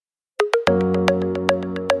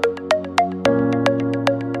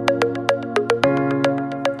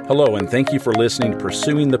Hello, and thank you for listening to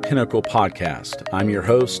Pursuing the Pinnacle podcast. I'm your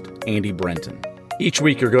host, Andy Brenton. Each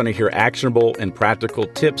week, you're going to hear actionable and practical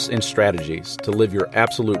tips and strategies to live your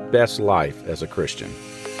absolute best life as a Christian.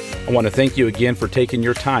 I want to thank you again for taking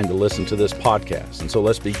your time to listen to this podcast. And so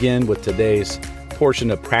let's begin with today's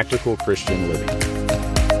portion of Practical Christian Living.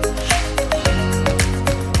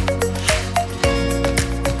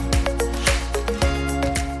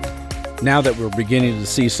 Now that we're beginning to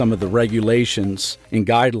see some of the regulations and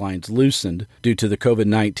guidelines loosened due to the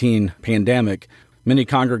COVID-19 pandemic, many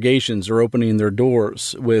congregations are opening their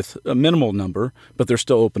doors with a minimal number, but they're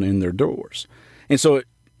still opening their doors. And so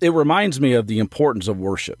it reminds me of the importance of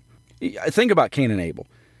worship. Think about Cain and Abel.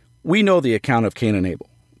 We know the account of Cain and Abel,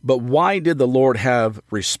 but why did the Lord have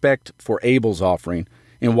respect for Abel's offering,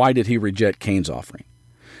 and why did he reject Cain's offering?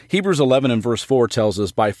 Hebrews 11 and verse 4 tells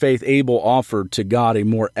us, by faith Abel offered to God a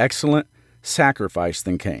more excellent sacrifice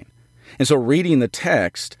than Cain. And so reading the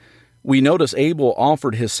text, we notice Abel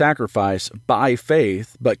offered his sacrifice by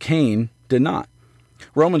faith, but Cain did not.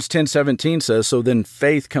 Romans 10:17 says, so then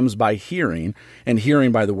faith comes by hearing, and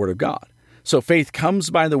hearing by the word of God. So faith comes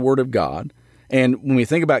by the word of God, and when we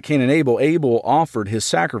think about Cain and Abel, Abel offered his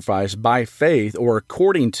sacrifice by faith or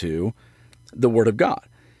according to the word of God.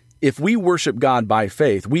 If we worship God by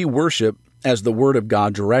faith, we worship as the Word of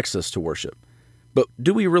God directs us to worship. But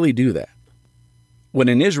do we really do that? When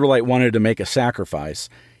an Israelite wanted to make a sacrifice,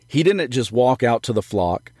 he didn't just walk out to the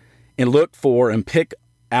flock and look for and pick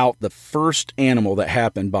out the first animal that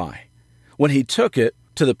happened by. When he took it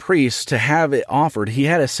to the priest to have it offered, he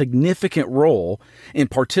had a significant role in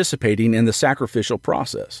participating in the sacrificial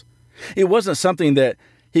process. It wasn't something that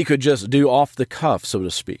he could just do off the cuff, so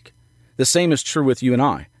to speak. The same is true with you and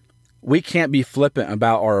I. We can't be flippant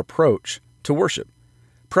about our approach to worship.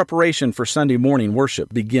 Preparation for Sunday morning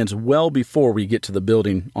worship begins well before we get to the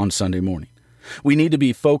building on Sunday morning. We need to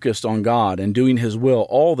be focused on God and doing His will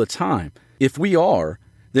all the time. If we are,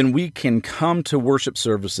 then we can come to worship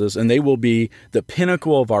services and they will be the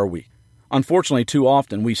pinnacle of our week. Unfortunately, too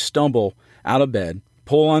often we stumble out of bed,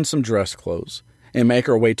 pull on some dress clothes, and make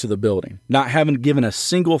our way to the building, not having given a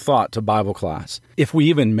single thought to Bible class, if we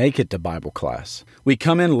even make it to Bible class. We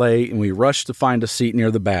come in late and we rush to find a seat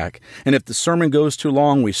near the back, and if the sermon goes too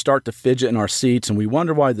long, we start to fidget in our seats and we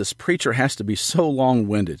wonder why this preacher has to be so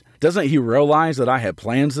long-winded. Doesn't he realize that I had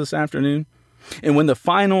plans this afternoon? And when the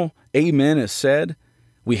final amen is said,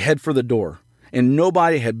 we head for the door, and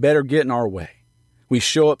nobody had better get in our way. We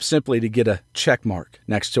show up simply to get a check mark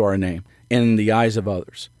next to our name in the eyes of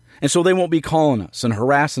others. And so they won't be calling us and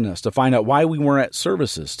harassing us to find out why we weren't at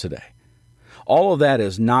services today. All of that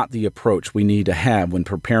is not the approach we need to have when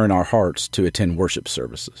preparing our hearts to attend worship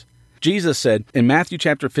services. Jesus said in Matthew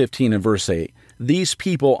chapter 15 and verse 8, these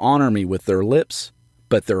people honor me with their lips,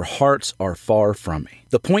 but their hearts are far from me.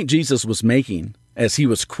 The point Jesus was making, as he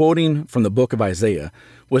was quoting from the book of Isaiah,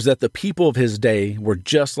 was that the people of his day were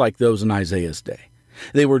just like those in Isaiah's day.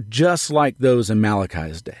 They were just like those in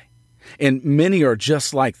Malachi's day. And many are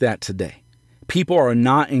just like that today. People are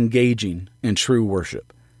not engaging in true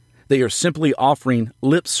worship. They are simply offering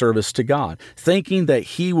lip service to God, thinking that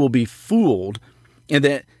He will be fooled and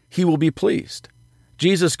that He will be pleased.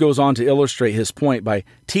 Jesus goes on to illustrate His point by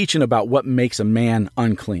teaching about what makes a man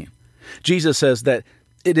unclean. Jesus says that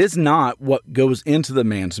it is not what goes into the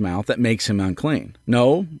man's mouth that makes him unclean.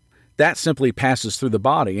 No, that simply passes through the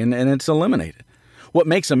body and it's eliminated. What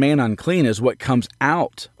makes a man unclean is what comes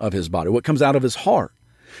out of his body, what comes out of his heart.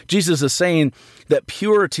 Jesus is saying that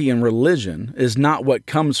purity in religion is not what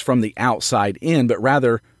comes from the outside in, but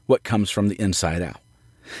rather what comes from the inside out.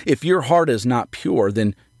 If your heart is not pure,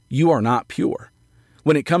 then you are not pure.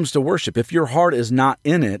 When it comes to worship, if your heart is not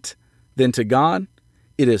in it, then to God,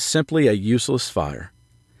 it is simply a useless fire.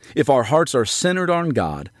 If our hearts are centered on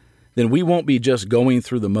God, then we won't be just going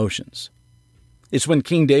through the motions. It's when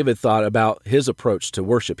King David thought about his approach to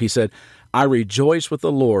worship. He said, I rejoice with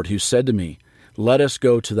the Lord who said to me, let us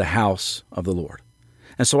go to the house of the Lord.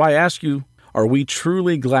 And so I ask you, are we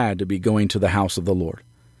truly glad to be going to the house of the Lord?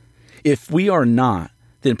 If we are not,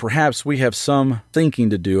 then perhaps we have some thinking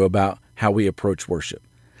to do about how we approach worship.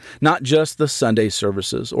 Not just the Sunday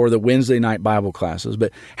services or the Wednesday night Bible classes,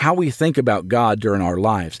 but how we think about God during our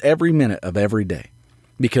lives, every minute of every day.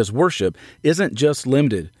 Because worship isn't just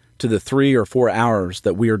limited to the 3 or 4 hours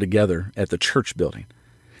that we are together at the church building.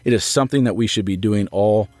 It is something that we should be doing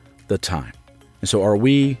all the time. And so are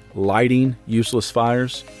we lighting useless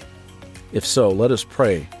fires? If so, let us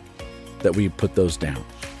pray that we put those down.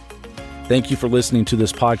 Thank you for listening to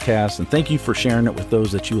this podcast, and thank you for sharing it with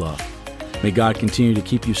those that you love. May God continue to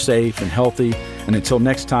keep you safe and healthy. And until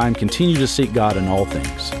next time, continue to seek God in all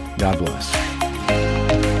things. God bless.